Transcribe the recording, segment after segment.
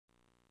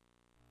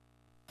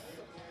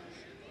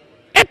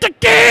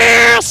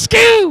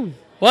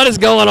What is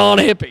going on,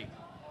 hippie?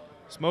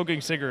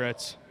 Smoking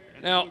cigarettes.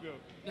 Now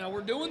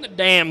we're doing the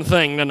damn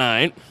thing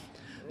tonight.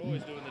 We're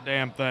always doing the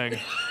damn thing.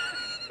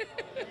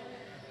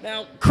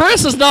 Now,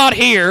 Chris is not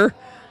here.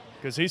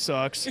 Because he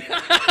sucks.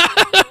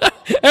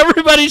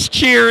 Everybody's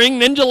cheering.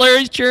 Ninja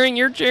Larry's cheering.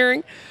 You're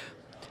cheering.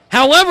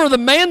 However, the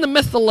man, the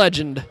myth, the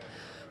legend,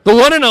 the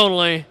one and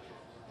only,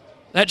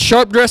 that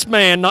sharp-dressed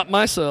man, not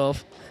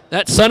myself,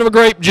 that son of a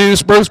grape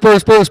juice, Bruce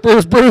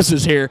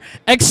is here.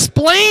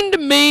 Explain to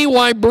me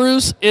why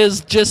Bruce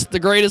is just the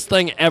greatest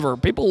thing ever.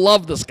 People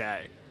love this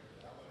guy.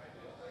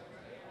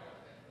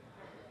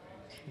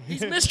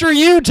 He's Mr.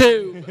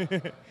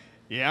 YouTube.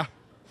 Yeah.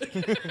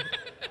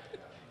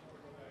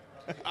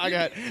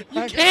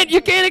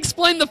 You can't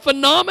explain the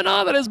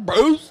phenomena that is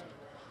Bruce.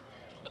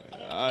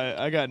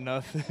 I got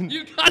nothing.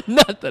 You got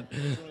nothing.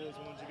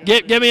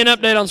 Give me an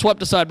update on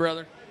Swept Aside,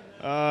 brother.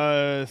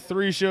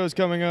 3 shows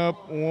coming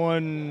up.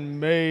 One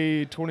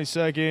May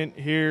 22nd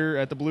here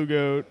at the Blue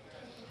Goat.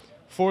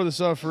 For the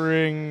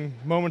Suffering,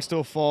 Moments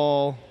Still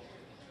Fall,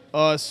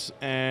 Us,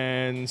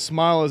 and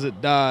Smile As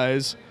It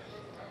Dies.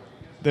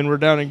 Then we're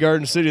down in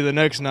Garden City the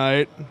next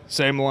night.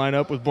 Same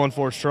lineup with Blunt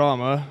Force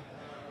Trauma.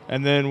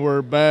 And then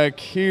we're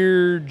back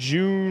here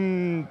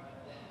June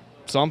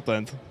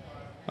something.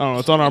 I don't know.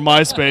 It's on our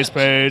MySpace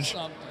page.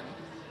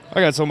 I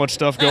got so much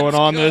stuff going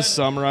on this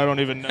summer, I don't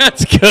even know.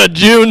 That's good.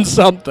 June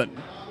something.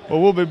 Well,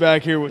 we'll be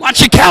back here with... Watch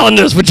your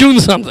calendars for June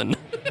something.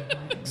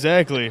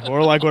 Exactly.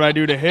 Or like what I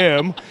do to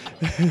him.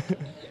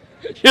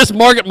 Just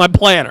mark it in my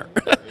planner.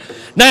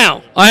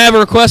 Now, I have a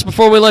request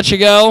before we let you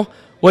go.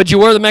 Would you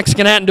wear the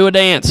Mexican hat and do a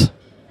dance?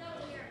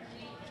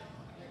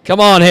 Come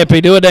on,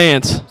 hippie, do a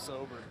dance. I'm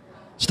sober.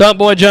 Stunt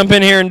boy, jump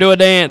in here and do a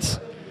dance.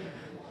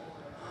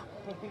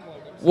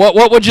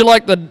 What would you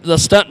like the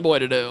stunt boy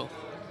to do?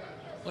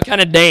 What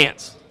kind of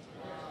dance?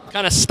 What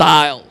kind of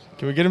style?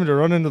 Can we get him to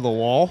run into the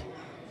wall?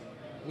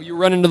 Will you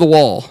run into the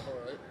wall?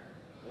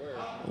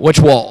 Which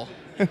wall?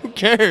 Who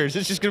cares?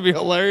 It's just going to be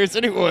hilarious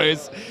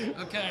anyways.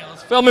 Okay,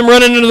 let's film him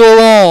running into the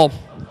wall.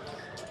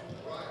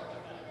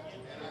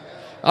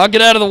 I'll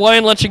get out of the way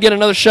and let you get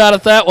another shot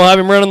at that. We'll have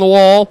him running the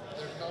wall.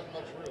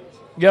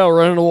 Go,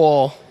 running the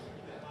wall.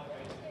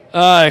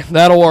 All right,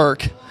 that'll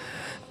work.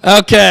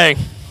 Okay.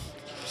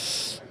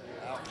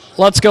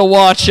 Let's go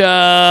watch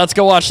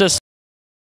this.